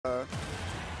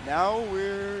now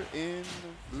we're in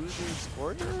losers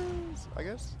quarters, I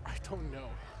guess. I don't know.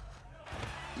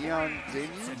 Eon Zenyou?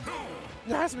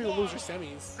 It has to be the loser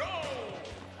semis.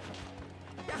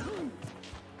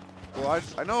 Well,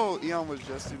 I know Eon was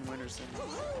just in winner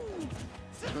semis.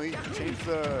 Can we change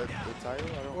the title?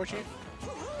 I don't Or change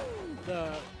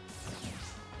the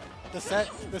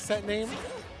set name.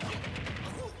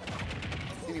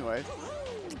 Anyway,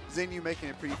 Zenyou making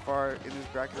it pretty far in this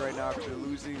bracket right now after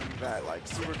losing that like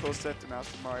super close set to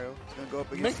Master Mario. He's gonna go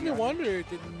up against. Makes me Eon. wonder,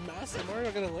 did Master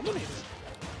Mario get eliminated?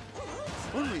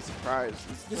 Wouldn't be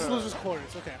surprised. This is losers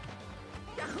quarters, okay.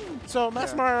 So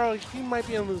Master Mario, he might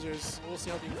be in losers. We'll see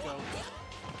how things go.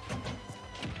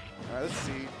 Alright, let's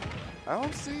see. I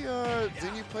don't see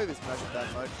Zenyou play this matchup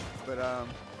that much, but I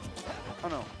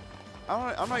don't know.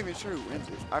 I'm not even sure who wins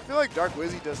it. I feel like Dark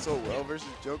Wizzy does so well versus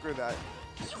Joker that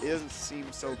it doesn't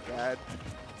seem so bad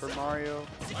for Mario,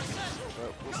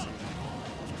 but we'll see.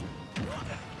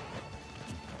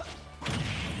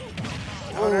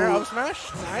 Counter up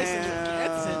smash, nice, and he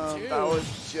gets it too. That was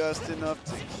just enough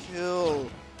to kill.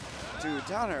 Dude,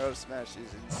 down air up smash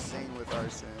is insane with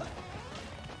Arsene.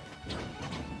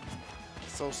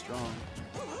 So strong.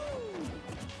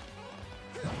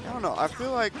 I don't know. I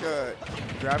feel like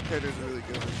grab characters are really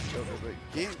good with Joker, but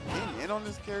getting in on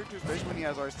this character, especially when he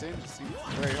has Arsene, just seems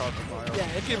very hard for Mario. Yeah,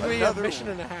 it can be a mission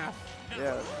and a half.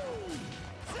 Yeah.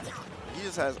 He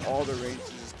just has all the range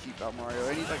to just keep out Mario,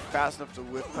 and he's like fast enough to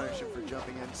whiff punish him for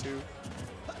jumping into.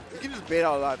 You can just bait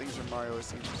out a lot of things from Mario, it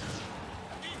seems.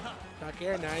 Back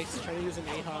air, nice. Trying to use an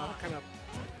A-Haw, kind of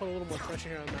put a little more pressure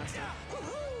here on Master.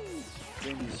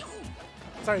 Zenyou.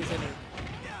 Sorry, Zenyou.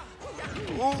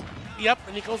 Oh. Yep,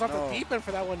 and he goes off the deep end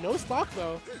for that one. No stock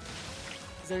though.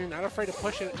 Zenyou not afraid to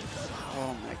push it.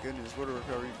 Oh my goodness, what a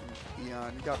recovery from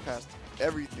Eon. He got past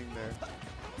everything there.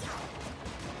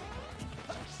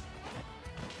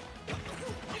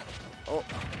 Oh.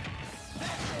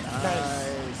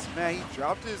 Nice. Man, he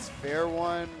dropped his fair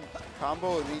one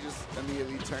combo and he just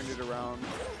immediately turned it around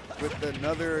with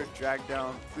another drag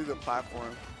down through the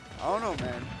platform. I don't know,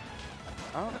 man.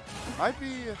 Might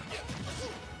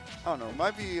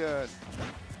be a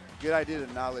good idea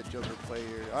to not let Joker play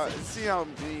here. Let's see how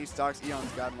many stocks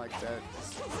Eon's gotten like that.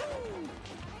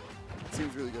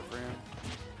 Seems really good for him.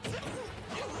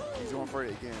 He's going for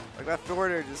it again. Like that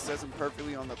forward air just sets him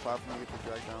perfectly on the platform to get the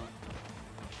drag down.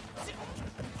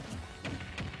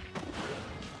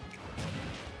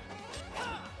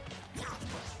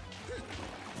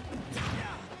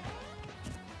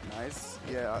 Nice.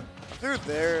 Yeah. If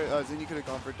there, Zenyou could have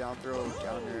gone for down throw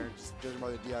down there, just judging by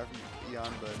the DI from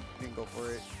Eon, but didn't go for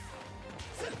it.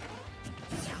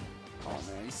 Oh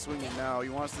man, he's swinging now. He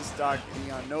wants to stock.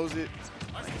 Eon knows it.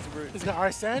 He's got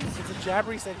Arsene. It's a jab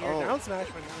reset here. Down smash,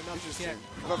 but not enough yet.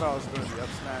 I thought that was going to be up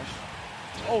smash.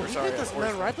 Oh, he hit this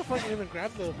man right before he can even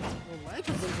grab the ledge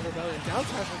of the rebellion. Down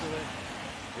smash will do it.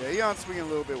 Yeah, Eon's swinging a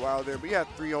little bit wild there, but he had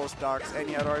 3 whole stocks and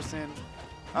he had Arsene.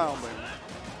 I don't blame him.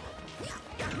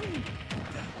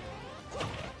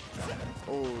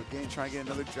 Oh, again, trying to get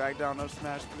another drag down up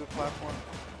smash through the platform.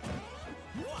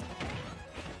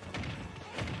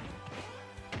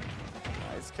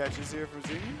 Nice catches here from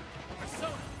Zenyou.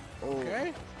 Oh.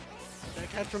 Okay. That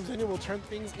catch from Zenyou will turn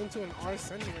things into an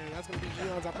Arsene here, and that's going to be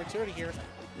Eon's opportunity here.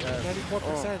 Yeah.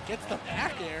 94% gets the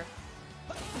back air.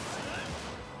 A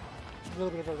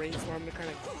little bit of a rainstorm to kind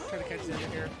of try to catch Zenyou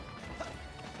here.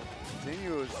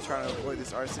 Zenyou is trying to avoid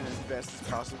this Arsene as best as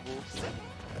possible.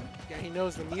 Yeah, he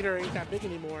knows the meter ain't that big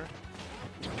anymore.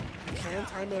 He can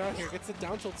time it out here. Gets the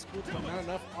down tilt school, but not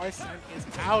enough. Arsene is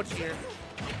out here.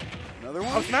 Another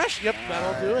one? Up smash? Yep,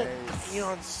 that'll do it.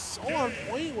 Eon's so on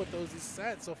point with those he's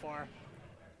set so far.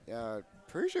 Yeah,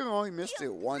 pretty sure he only missed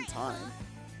it one time.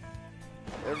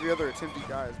 Every other attempt he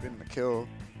got has been the kill.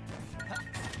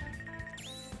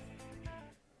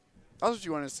 That's what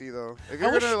you want to see, though. If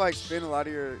you're gonna like spend a lot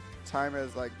of your time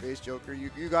as like base Joker,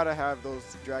 you gotta have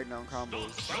those drag down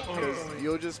combos because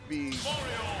you'll just be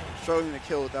struggling to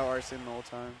kill without Arsene the whole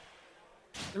time.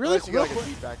 Really, unless you get like a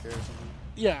feedback there or something.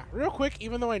 Yeah, real quick.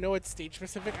 Even though I know it's stage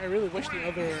specific, I really wish the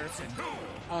other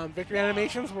victory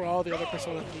animations were all the other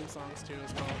Persona theme songs too,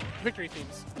 as well. Victory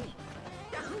themes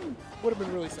would have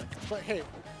been really sick. But hey.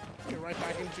 Get right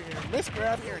back into your miss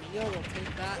grab here, and Eon will take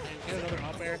that and get another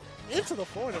up air into the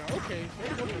forward air. Okay,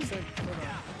 31%.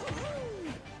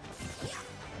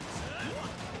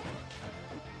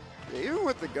 Yeah, even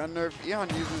with the gun nerf, Eon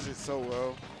uses it so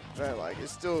well that like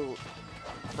it's still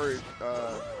for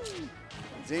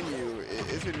Zenyou.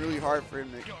 It's been really hard for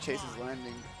him to chase his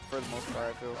landing for the most part.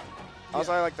 I feel.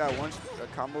 Outside like that one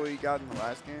combo he got in the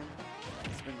last game,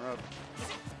 it's been rough.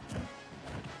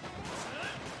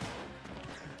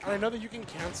 And I know that you can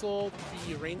cancel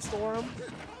the Rainstorm,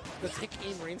 the tick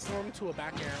aim Rainstorm to a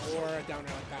back air or a down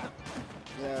air like that.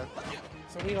 Yeah.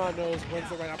 So Leon knows when's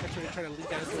the right opportunity to try to lead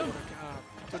down to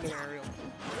another aerial.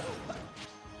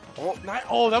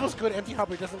 Oh, that was good. Empty hop,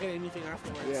 but he doesn't get anything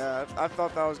afterwards. Yeah, I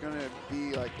thought that was going to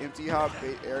be like empty hop,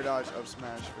 bait, air dodge, up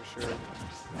smash for sure.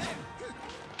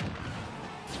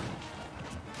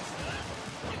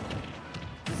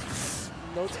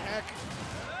 No tech.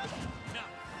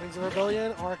 Wings of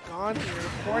Rebellion are gone here.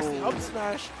 Of course, the up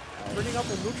smash, bringing up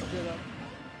the neutral get up.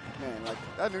 Man, like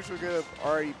that neutral get up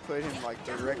already put him like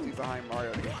directly behind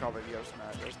Mario to get caught by the up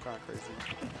smash. That was kind of crazy.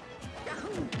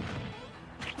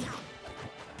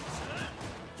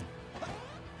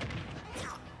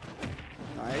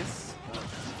 Nice. The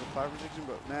fire protection,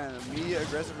 but man, immediate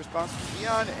aggressive response from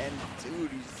Leon, and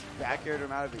dude, he's back aired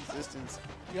him out of existence.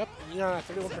 Yep, Leon at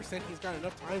 31%. He's got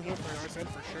enough time here for an Arsene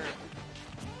for sure.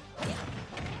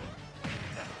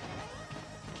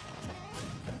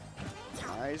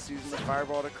 Nice, using the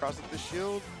fireball to cross up the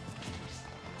shield.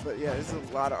 But yeah, this is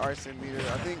a lot of Arsene meter.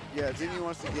 I think, yeah, Zenyou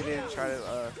wants to get in and try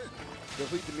to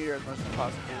deplete the meter as much as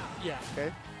possible. Yeah.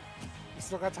 Okay. He's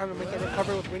still got time to make that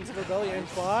recovery with Wings of Rebellion,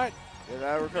 but... Yeah,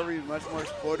 that recovery is much more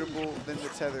exploitable than the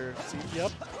tether. See?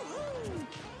 Yep.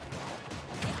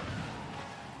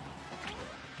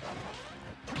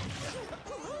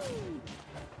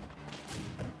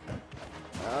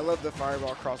 I love the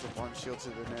fireball cross up on shield to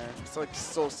the nair. It's like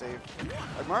so safe.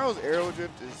 Like Mario's arrow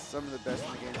drift is some of the best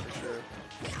in the game for sure.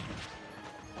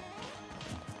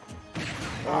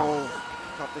 Oh,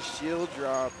 got the shield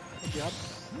drop. Yep.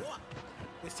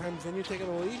 This time Zenyou taking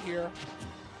the lead here.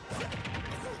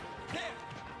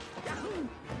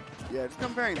 Yeah, just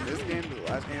comparing this game to the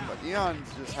last game, but Leon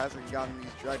just hasn't gotten these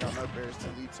drag down up airs to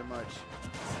lead so much.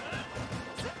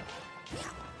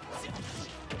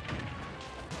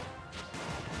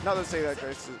 Not to say that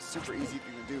it's a super easy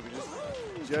thing to do, but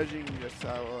just judging just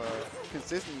how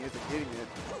consistent he is at getting it.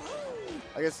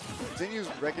 I guess Zenyou's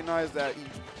recognized that he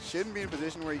shouldn't be in a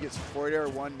position where he gets forward air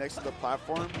one next to the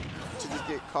platform to just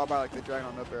get caught by like the drag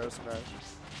on up arrow smash.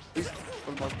 At least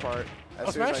for the most part.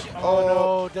 As soon as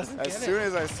no, doesn't get it. As soon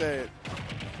as I say it.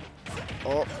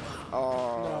 Oh,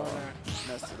 No.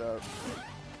 messed it up.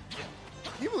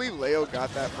 Can you believe Leo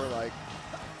got that for like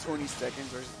 20 seconds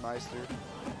versus Meister?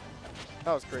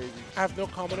 That was crazy. I have no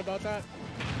comment about that.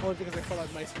 Only because I felt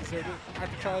like Meister deserved it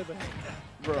after Charlie, but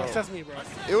Bro, that's just me, bro.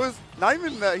 it was not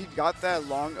even that he got that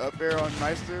long up air on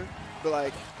Meister, but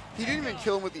like he didn't even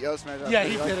kill him with the up smash. Yeah,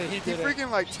 he like, did it. He did it. He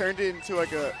freaking like turned it into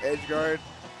like a edge guard,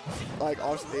 like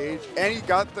off stage, and he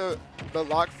got the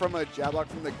lock from a jab lock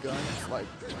from the gun. Like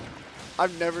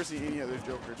I've never seen any other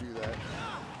Joker do that.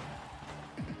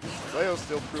 Leo's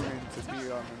still proving to be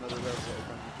on another level when it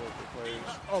comes to Joker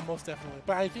players. Oh, most definitely.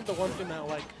 But I think the one thing that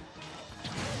like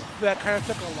that kind of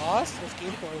took a loss was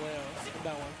game for Leo in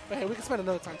that one. But hey, we can spend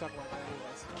another time talking about that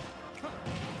anyways.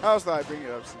 I always thought I'd bring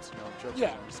it up since Joker.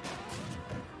 Yeah.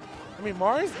 I mean,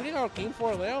 Mars winning out game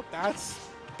 4 Leo, that's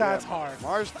hard.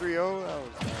 Mars 3-0, that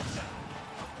was nice.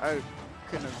 I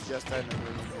couldn't have guessed that in a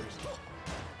million years.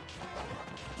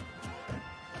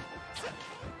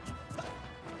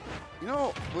 You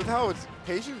know, with how it's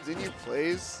patient Zenyou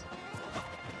plays,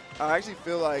 I actually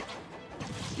feel like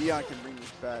Eon can bring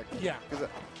this back. Yeah. Because,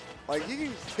 like, he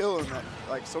can kill him at,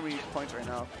 like, so many points right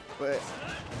now, but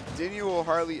Zenyou will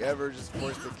hardly ever just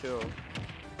force the kill.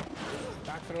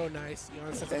 Back throw, nice.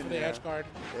 Eon sets up for the edge guard.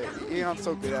 Yeah, Eon's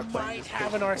so good at playing Might this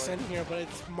have an play. Arsene here, but it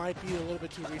might be a little bit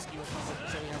too risky with how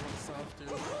much he has on himself,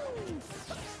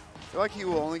 too. I feel like he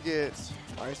will only get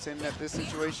Arsene at this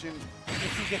situation.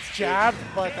 If he gets jabbed,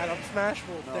 but that up smash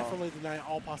will definitely deny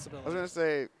all I was possibilities. going to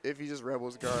say, if he just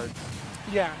Rebels guard,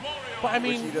 Yeah, but I which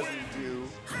mean, he doesn't do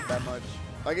that much.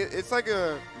 Like, it's like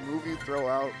a movie throw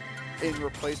out in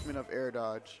replacement of air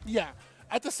dodge. yeah.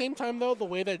 At the same time, though, the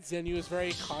way that Zenyou is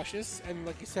very cautious and,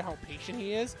 like you said, how patient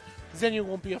he is, Zenyou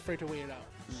won't be afraid to wait it out.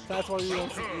 So that's why we don't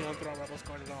see Eon throw Rebels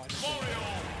guard at all.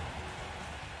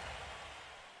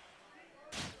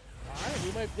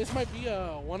 All right, this might be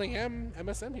a 1 a.m.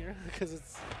 MSM here because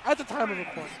it's at the time of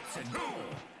recording.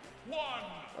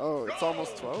 Oh, it's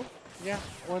almost 12? Yeah,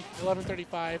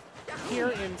 11:35 here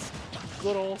in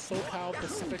good old SoCal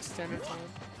Pacific Standard Time.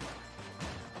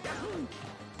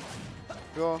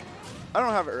 Well, I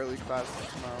don't have an early class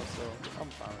tomorrow, so I'm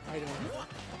fine. I don't.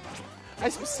 I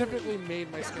specifically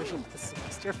made my schedule this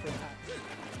semester for that.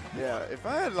 Yeah, if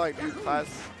I had like do class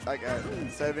like at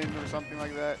 7 or something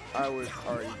like that, I would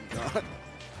already be gone.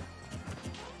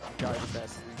 God,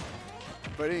 that's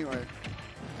but anyway,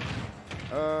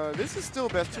 this is still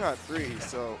best 2 out of 3,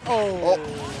 so. Oh,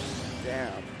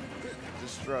 Damn.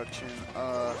 Destruction.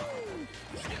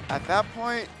 at that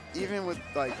point, even with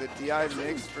like the DI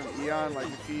mix from Eon, like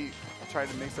if he tried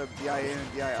to mix up DI in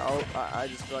and DI out, I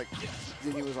just feel like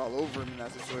Zenyou was all over him in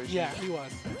that situation. Yeah, he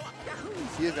was.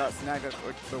 He has got snagged at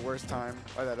like, the worst time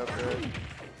by that up there.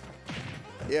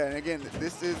 Yeah, and again,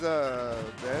 this is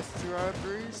best 2 out of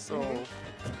 3, so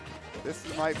this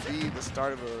might be the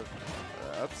start of a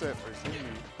upset for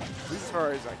Zenyou. At least as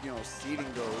far as like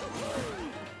seeding goes,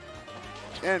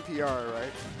 and PR,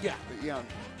 right? Yeah. But Eon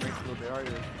makes it a little bit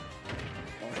harder.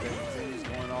 Okay, Zenyou's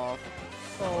going off.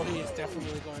 Oh, he is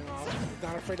definitely going off. He's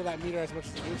not afraid of that meter as much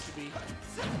as he used to be.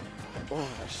 Oh,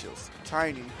 that shield's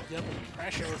tiny. Yep,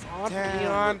 pressure is on for Damn.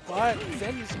 Eon, but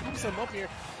Zenyou scoops him up here.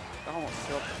 Almost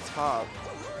hit up the top.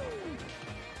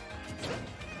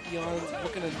 Eon's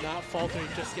looking to not falter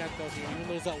just yet, though. Even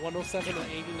though he's at 107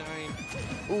 and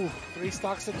 89. Ooh, 3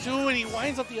 stocks to 2, and he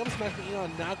winds up the up smash, but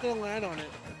Eon not going to land on it.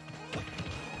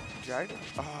 drag.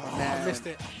 Oh, Oh, man. missed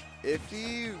it. If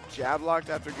he jab locked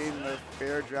after getting the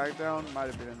fair drag down, might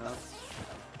have been enough.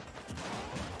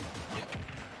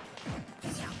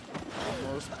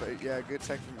 Almost, but yeah, good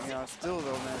tech from Eon. Still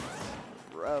though, man,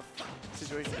 it's a rough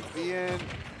situation to be in.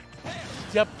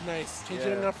 Yep, nice. Changing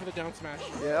it Yeah. enough for the down smash.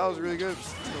 Yeah, that was really good.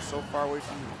 Still so far away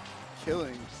from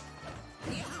killing.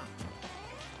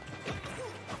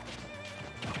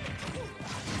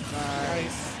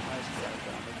 Nice. Nice drag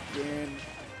down again.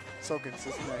 So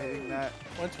consistent at hitting that.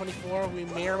 124, we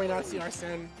may or may not see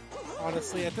Arsene.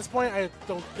 Honestly, at this point, I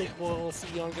don't think we'll see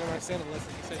Eon get Arsene unless,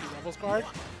 like you said, he Rebels guard.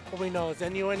 But we know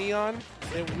Zenyou and Eon,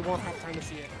 we won't have time to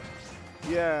see it.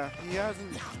 Yeah, he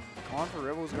hasn't gone for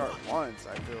Rebels Guard once,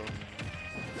 I feel.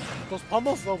 Those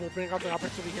pummels, though, will bring out the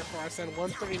opportunity here for Arsene.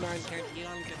 139, can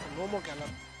Eon get the normal gallop?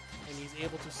 And he's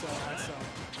able to sell also.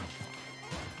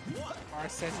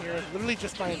 Arsene here is literally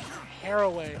just by a hair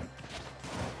away.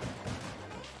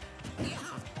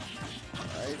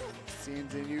 Right, seeing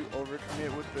Zenyou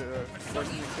overcommit with the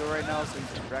forcing the kill right now, so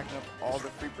he's racking up all the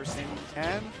free percent he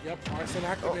can. Yep, Arsene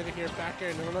activated here, back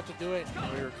air, no enough to do it.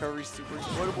 Early recovery, super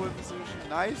exploitable in position.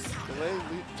 Nice. Delay.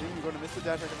 Zenyou going to miss the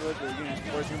dash attack village, but again,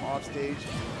 he's forcing him off stage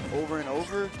over and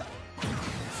over.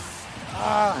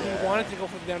 Ah, he wanted to go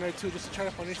for the down air too, just to try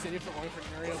to punish Zenyou for going for an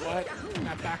area, but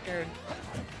that back air,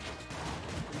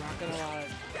 I'm not gonna lie.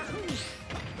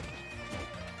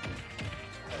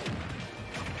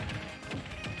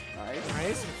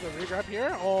 Nice, with the regrab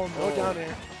here. Oh, no down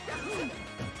air.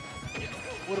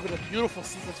 Would have been a beautiful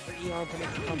sequence for Eon to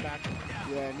make the comeback.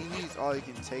 Yeah, and he needs all he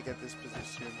can take at this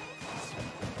position.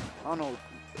 I don't know.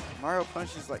 Mario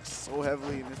punches like so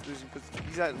heavily in this position because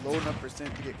he's at low enough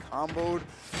percent to get comboed.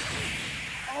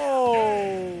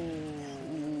 Oh!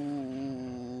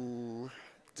 Ooh.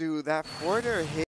 Dude, that forward air hit.